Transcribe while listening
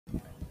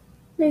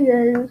Hey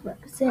guys, it's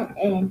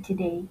 1%, and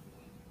today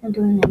I'm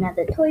doing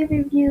another toy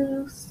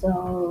review.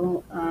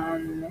 So,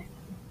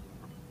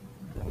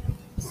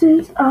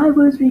 since I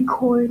was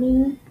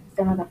recording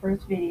some of the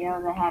first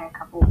videos, I had a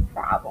couple of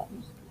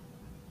problems.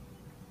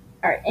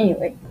 Alright,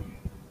 anyway.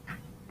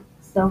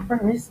 So,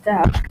 first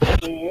up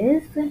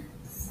is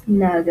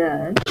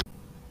Snugga.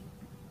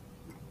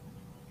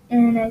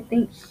 And I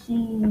think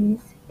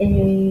she's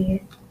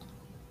a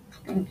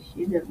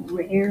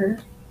rare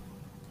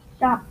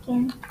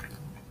Shopkin.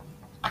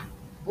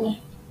 Yeah.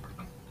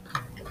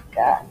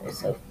 God, they're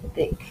so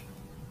thick.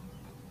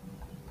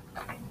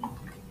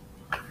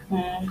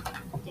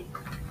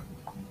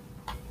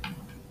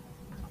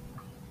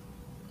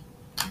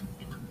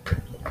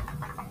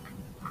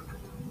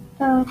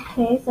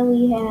 Okay, so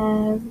we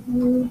have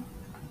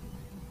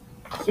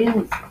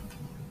shoes.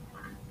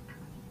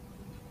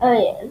 Oh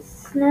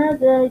yes,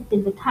 Snugga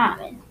is a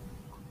common.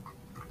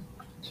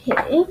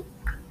 Okay,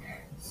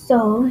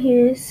 so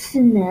here's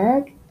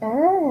Snug.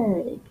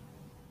 Hi.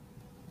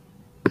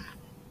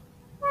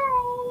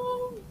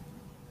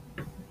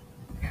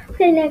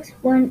 Okay, next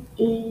one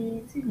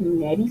is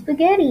Nettie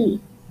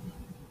Spaghetti.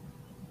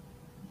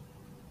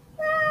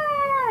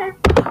 Ah!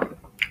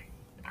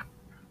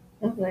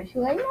 Of course, she's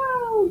like,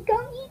 no,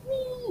 don't eat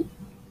me.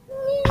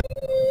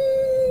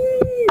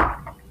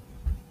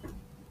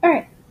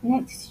 Alright,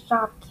 next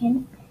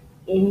Shopkin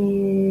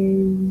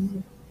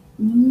is.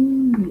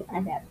 I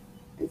got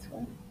this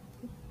one.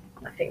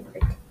 My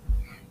favorite.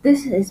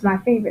 This is my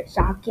favorite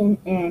Shopkin,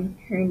 and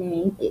her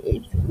name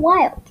is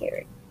Wild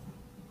Carrot.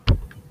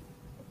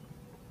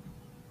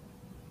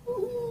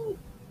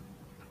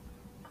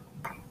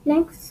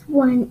 Next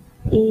one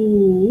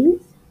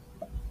is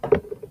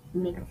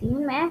Mixie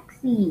and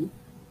Maxie.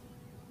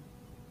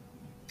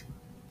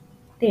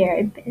 They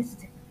are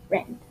best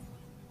friends.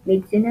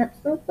 Mixing up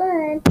so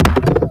fun.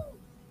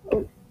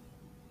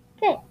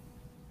 Okay,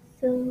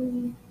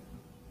 so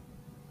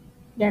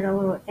got a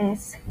little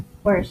S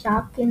for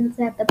Shopkins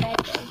at the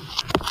back.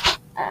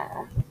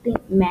 I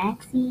think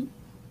Maxie.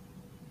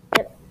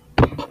 Yep.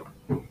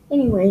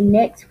 Anyway,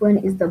 next one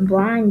is the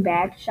blind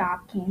bag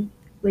Shopkin,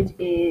 which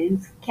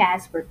is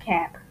Casper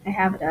Cap. I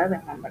have the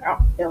other one, but I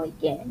don't feel like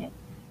getting it.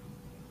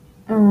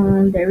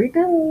 There we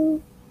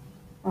go.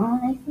 Oh,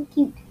 nice and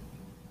cute.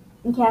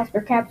 And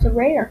Casper Cap's a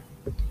rare.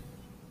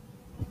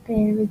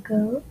 There we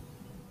go.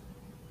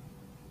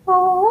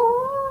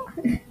 Oh,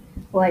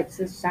 lights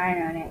the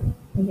shine on it.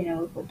 You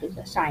know, which is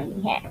a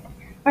shiny hat.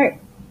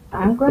 Alright,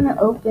 I'm gonna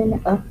open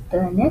up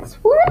the next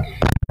one.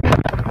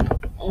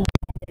 And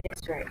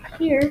it's right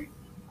here.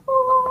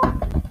 Oh,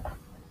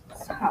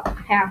 it's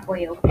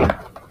halfway open.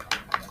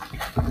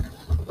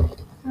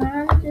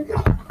 I'm just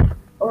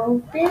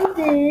open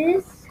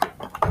this.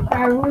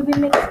 My Ruby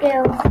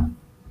McScales.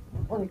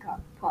 Let me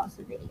pause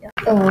the video.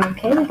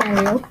 Okay, we got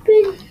it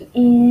open,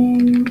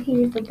 and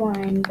here's the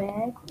blind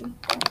bag.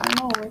 I don't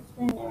know what's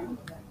in there.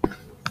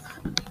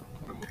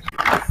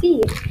 See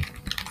it.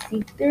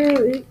 See through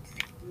it.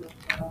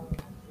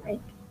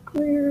 Like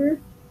clear.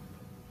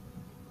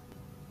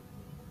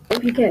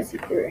 If you can't see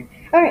through it.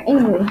 Alright,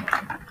 anyway.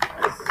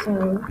 So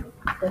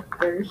the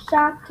first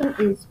Shopkin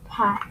is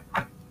Pop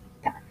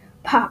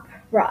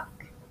Rock.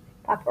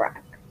 Pop Rock.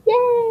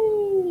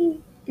 Yay!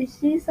 Is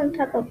she some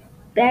type of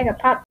bag of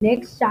pop?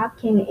 Next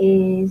Shopkin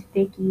is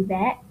Vicky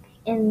Back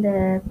in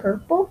the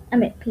purple. I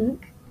meant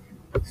pink.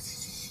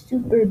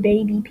 Super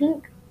baby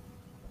pink.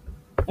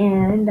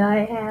 And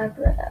I have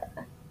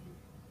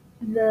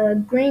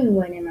the green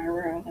one in my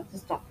room. I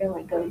just don't feel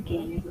like going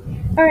getting it.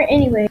 Alright,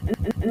 anyway,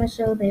 I'm gonna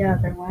show the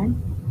other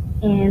one.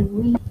 And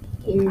we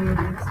is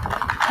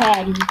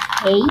Patty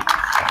Cake.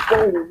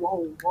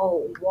 Whoa.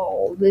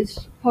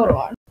 Hold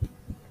on.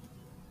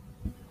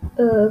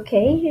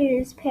 Okay,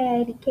 here's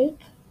Patty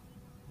Cake.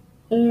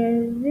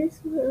 And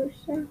this little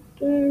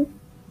shotgun.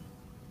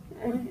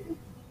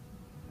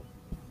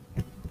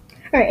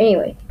 Alright,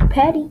 anyway,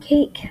 Patty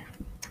Cake.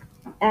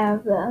 I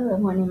have the other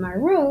one in my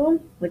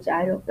room, which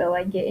I don't feel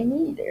like getting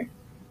either.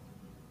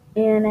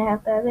 And I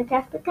have the other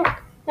Casper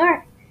Cup.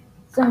 Alright,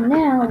 so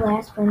now,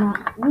 last but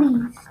not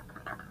least,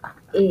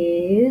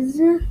 is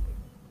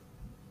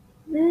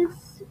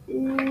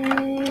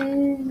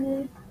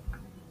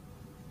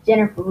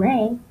Jennifer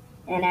Rain.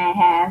 And I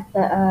have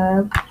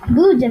the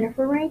blue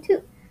Jennifer Rain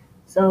too.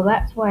 So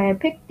that's why I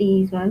picked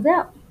these ones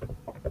out.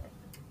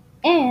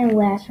 And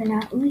last but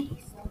not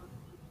least,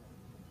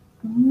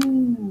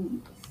 I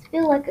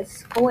feel like a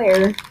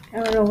square. I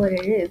don't know what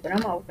it is, but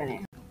I'm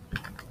opening it.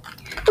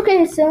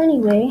 Okay, so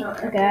anyway,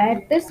 I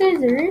got the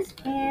scissors,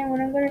 and what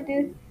I'm gonna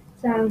do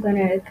is I'm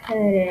gonna cut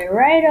it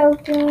right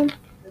open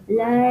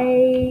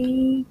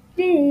like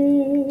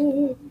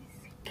this.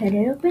 Cut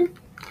it open.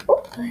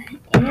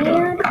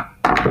 And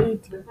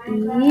it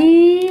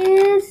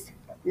is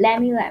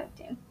Lammy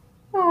Lamington.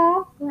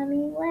 Aw,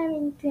 Lammy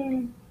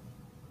Lamington.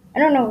 I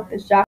don't know what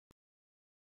this shop